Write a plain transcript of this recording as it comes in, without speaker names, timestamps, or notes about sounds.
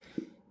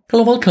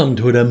Hello, welcome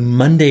to the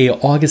Monday,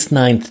 August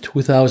 9th,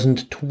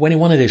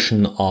 2021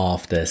 edition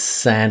of the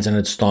SANS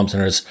and Storm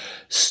Center's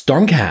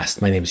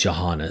StormCast. My name is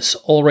Johannes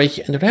Ulrich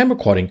and today I'm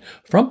recording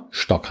from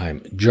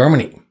Stockholm,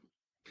 Germany.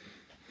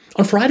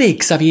 On Friday,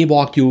 Xavier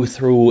walked you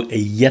through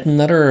yet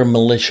another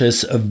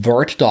malicious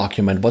Word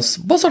document.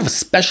 What's sort of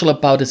special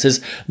about this is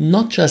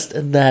not just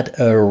that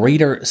a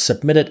reader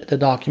submitted the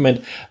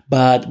document,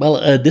 but,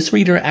 this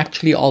reader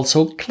actually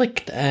also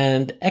clicked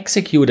and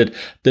executed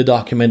the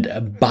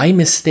document by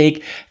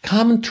mistake.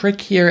 Common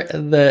trick here,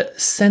 the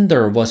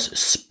sender was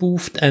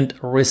spoofed and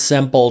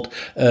resembled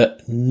a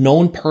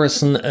known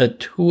person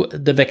to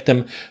the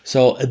victim.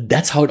 So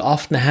that's how it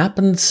often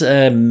happens.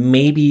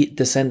 Maybe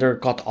the sender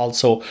got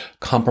also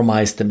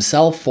compromised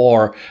himself,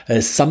 or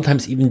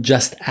sometimes even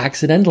just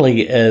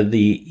accidentally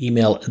the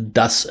email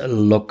does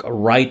look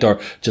right or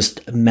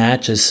just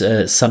matches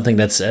something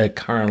that's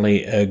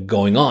currently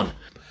going on.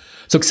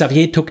 So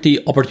Xavier took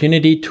the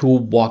opportunity to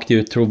walk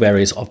you through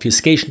various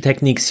obfuscation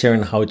techniques here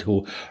and how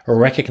to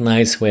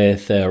recognize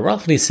with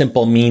relatively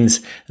simple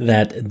means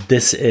that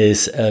this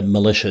is a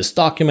malicious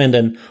document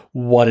and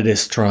what it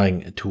is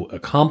trying to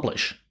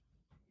accomplish.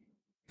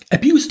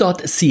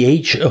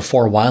 Abuse.ch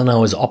for a while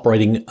now is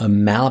operating a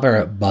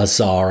malware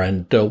bazaar,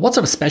 and what's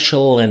sort of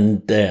special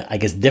and I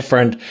guess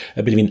different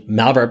between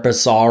malware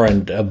bazaar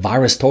and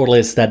virus total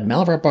is that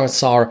malware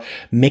bazaar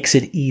makes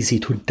it easy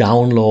to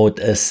download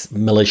a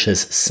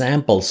malicious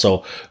sample.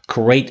 So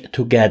great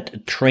to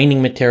get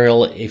training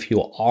material if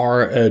you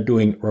are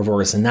doing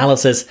reverse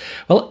analysis.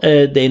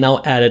 They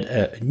now added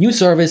a new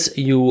service.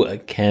 You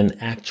can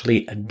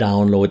actually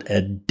download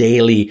a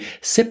daily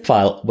zip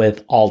file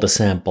with all the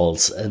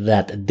samples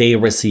that they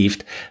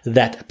received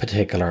that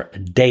particular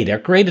day. They're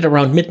created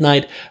around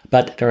midnight,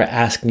 but they're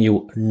asking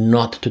you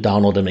not to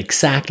download them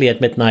exactly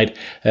at midnight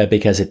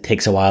because it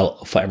takes a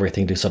while for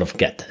everything to sort of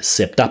get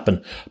zipped up,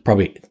 and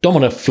probably don't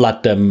want to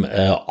flood them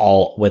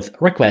all with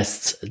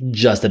requests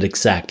just at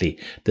exactly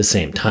the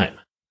same time.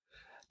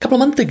 A couple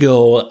of months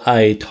ago,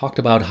 I talked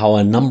about how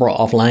a number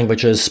of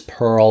languages,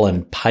 Perl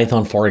and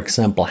Python, for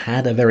example,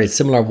 had a very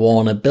similar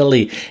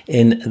vulnerability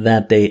in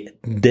that they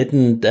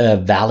didn't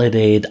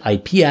validate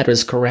IP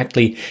address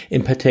correctly,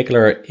 in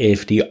particular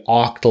if the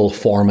octal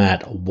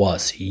format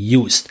was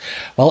used.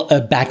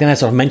 Back then,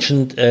 as I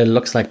mentioned,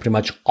 looks like pretty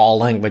much all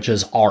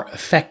languages are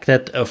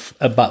affected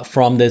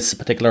from this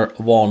particular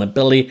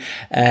vulnerability.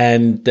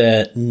 And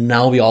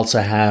now we also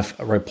have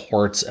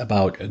reports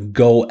about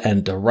Go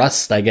and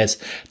Rust. I guess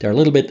they're a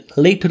little bit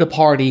late to the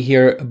party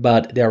here,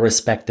 but their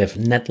respective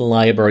net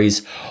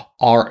libraries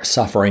are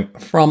suffering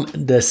from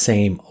the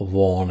same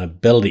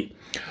vulnerability.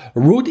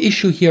 Root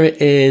issue here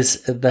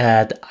is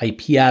that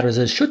IP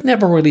addresses should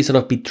never really sort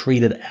of be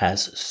treated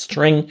as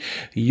string.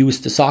 Use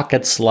the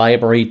sockets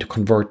library to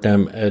convert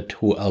them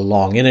to a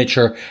long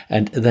integer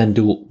and then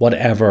do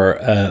whatever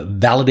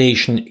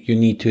validation you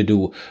need to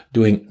do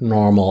doing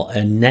normal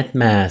net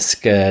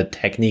mask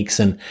techniques.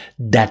 And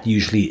that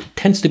usually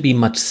tends to be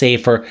much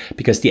safer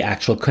because the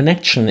actual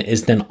connection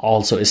is then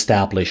also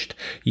established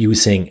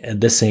using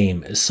the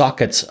same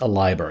sockets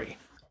library.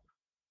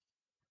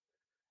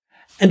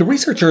 And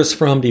researchers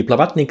from the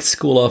Blavatnik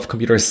School of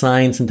Computer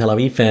Science in Tel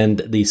Aviv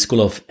and the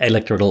School of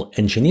Electrical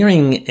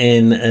Engineering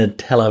in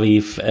Tel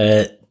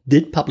Aviv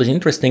did publish an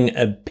interesting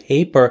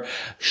paper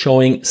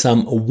showing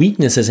some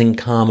weaknesses in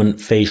common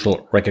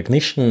facial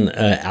recognition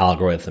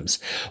algorithms.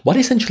 What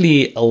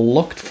essentially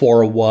looked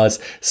for was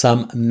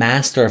some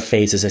master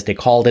faces, as they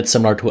called it,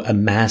 similar to a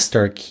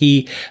master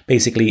key,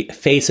 basically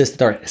faces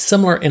that are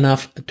similar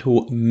enough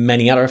to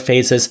many other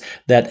faces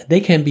that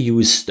they can be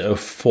used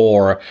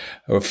for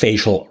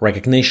facial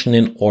recognition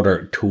in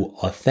order to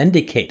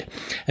authenticate.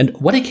 And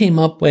what I came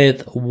up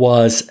with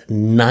was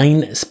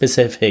 9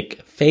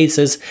 specific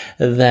faces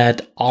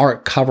that are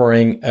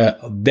covering a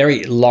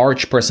very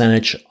large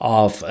percentage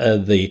of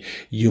the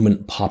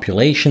human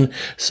population.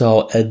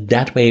 So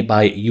that way,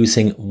 by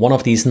using one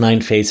of these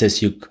 9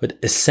 faces, you could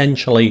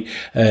essentially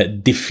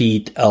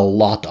defeat a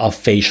lot of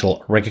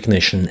facial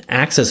recognition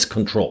access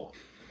control.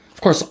 Of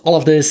course, all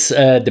of this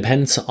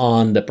depends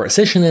on the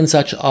precision and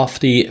such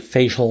of the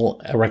facial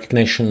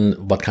recognition,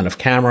 what kind of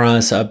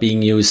cameras are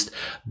being used,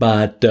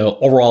 but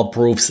overall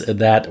proves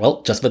that,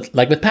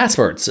 like with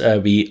passwords,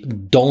 we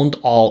don't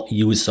all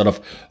use sort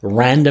of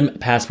random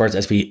passwords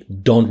as we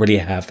don't really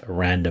have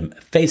random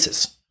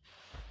faces.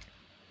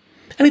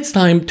 And it's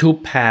time to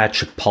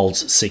patch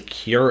Pulse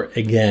Secure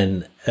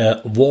again.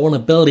 A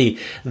vulnerability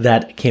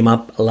that came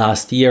up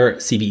last year,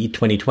 CVE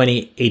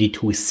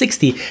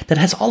 2020-8260, that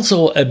has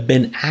also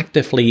been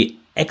actively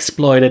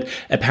exploited,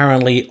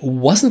 apparently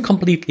wasn't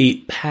completely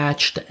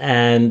patched,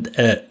 and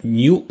a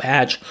new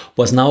patch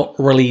was now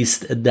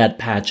released that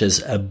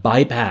patches a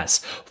bypass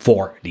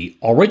for the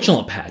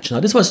original patch. Now,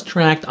 this was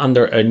tracked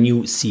under a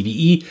new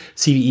CVE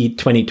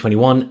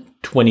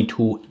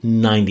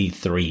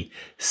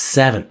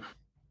 2021-2293-7.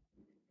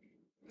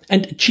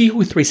 And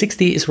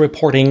Chihu360 is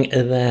reporting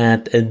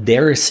that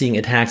they're seeing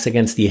attacks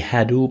against the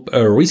Hadoop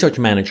research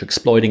manager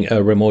exploiting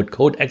a remote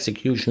code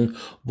execution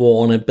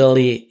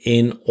vulnerability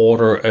in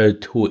order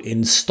to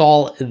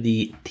install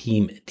the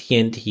Team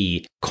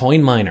TNT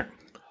coin miner.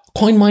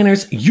 Coin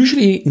miners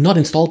usually not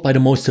installed by the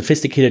most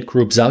sophisticated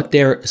groups out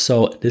there,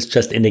 so this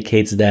just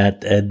indicates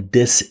that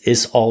this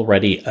is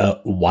already a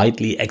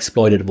widely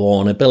exploited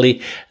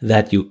vulnerability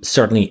that you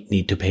certainly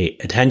need to pay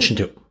attention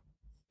to.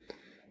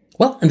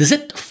 Well, and that's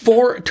it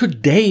for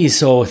today.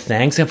 So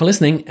thanks again for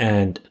listening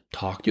and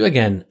talk to you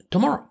again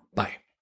tomorrow.